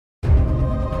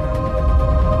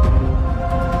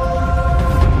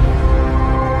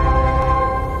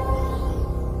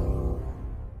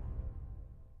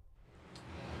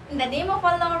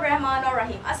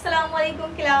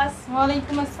Assalamualaikum class.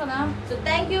 Walaikum assalam. So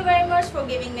thank you very much for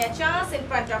giving me a chance in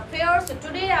front of you. So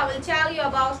today I will tell you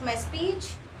about my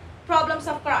speech, Problems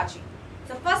of Karachi.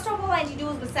 So first of all, I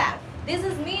introduce myself. This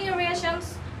is me, Javeria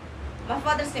Shams. My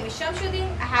father's name is Shamsuddin.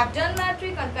 I have done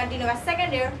matric and continue my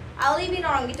second year. I live in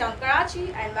Orangi town,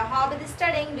 Karachi, and my hobby is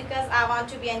studying because I want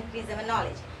to be increasing my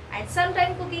knowledge, and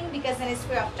sometimes cooking because in a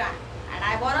spare of time. And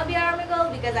I want to be army girl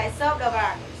because I served our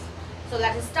armies. So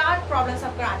let's start Problems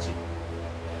of Karachi.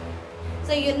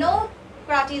 So you know,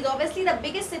 Karachi is obviously the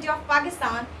biggest city of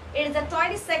Pakistan. It is the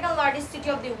 22nd largest city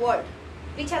of the world,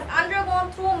 which has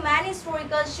undergone through many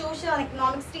historical, social and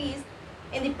economic stages.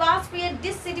 In the past period,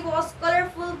 this city was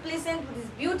colorful, pleasant, with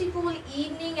its beautiful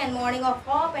evening and morning of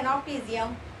hope and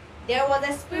optimism. There was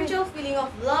a spiritual feeling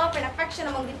of love and affection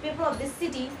among the people of this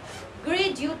city,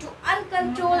 great due to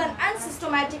uncontrolled and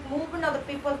unsystematic movement of the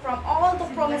people from all the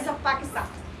provinces of Pakistan,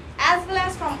 as well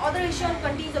as from other Asian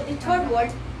countries of the third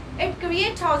world. It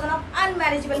creates thousands of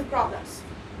unmanageable problems.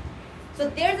 So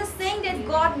there is a saying that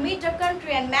God made a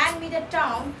country and man made a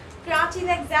town. Karachi is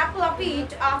an example of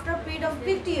it. After a period of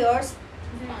 50 years,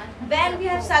 when we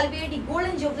have celebrated the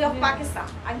golden jubilee of Pakistan,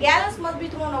 a gallows must be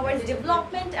thrown over its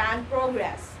development and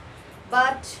progress.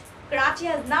 But Karachi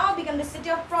has now become the city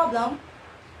of problem.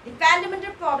 The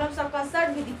fundamental problems are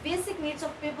concerned with the basic needs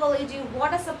of people, e.g.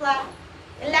 water supply,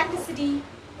 electricity,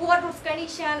 poor roads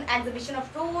condition, exhibition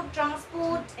of road,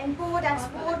 transport, import,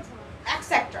 export,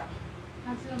 etc.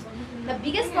 The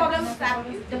biggest problem is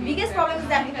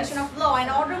the application of law and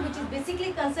order, which is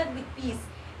basically concerned with peace.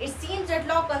 It seems that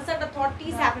law concerned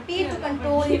authorities have failed to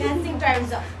control enhancing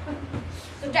terrorism.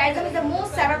 So terrorism is the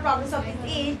most severe problem of this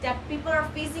age that people are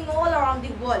facing all around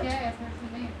the world.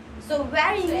 So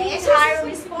where English higher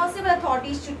responsible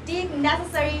authorities should take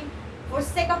necessary for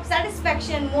sake of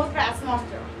satisfaction more press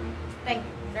master. Thank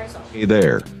you. That's all. Hey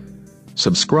there.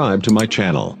 Subscribe to my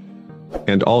channel.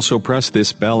 And also press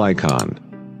this bell icon,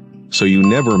 so you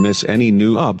never miss any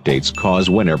new updates, cause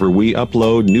whenever we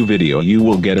upload new video you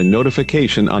will get a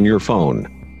notification on your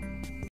phone.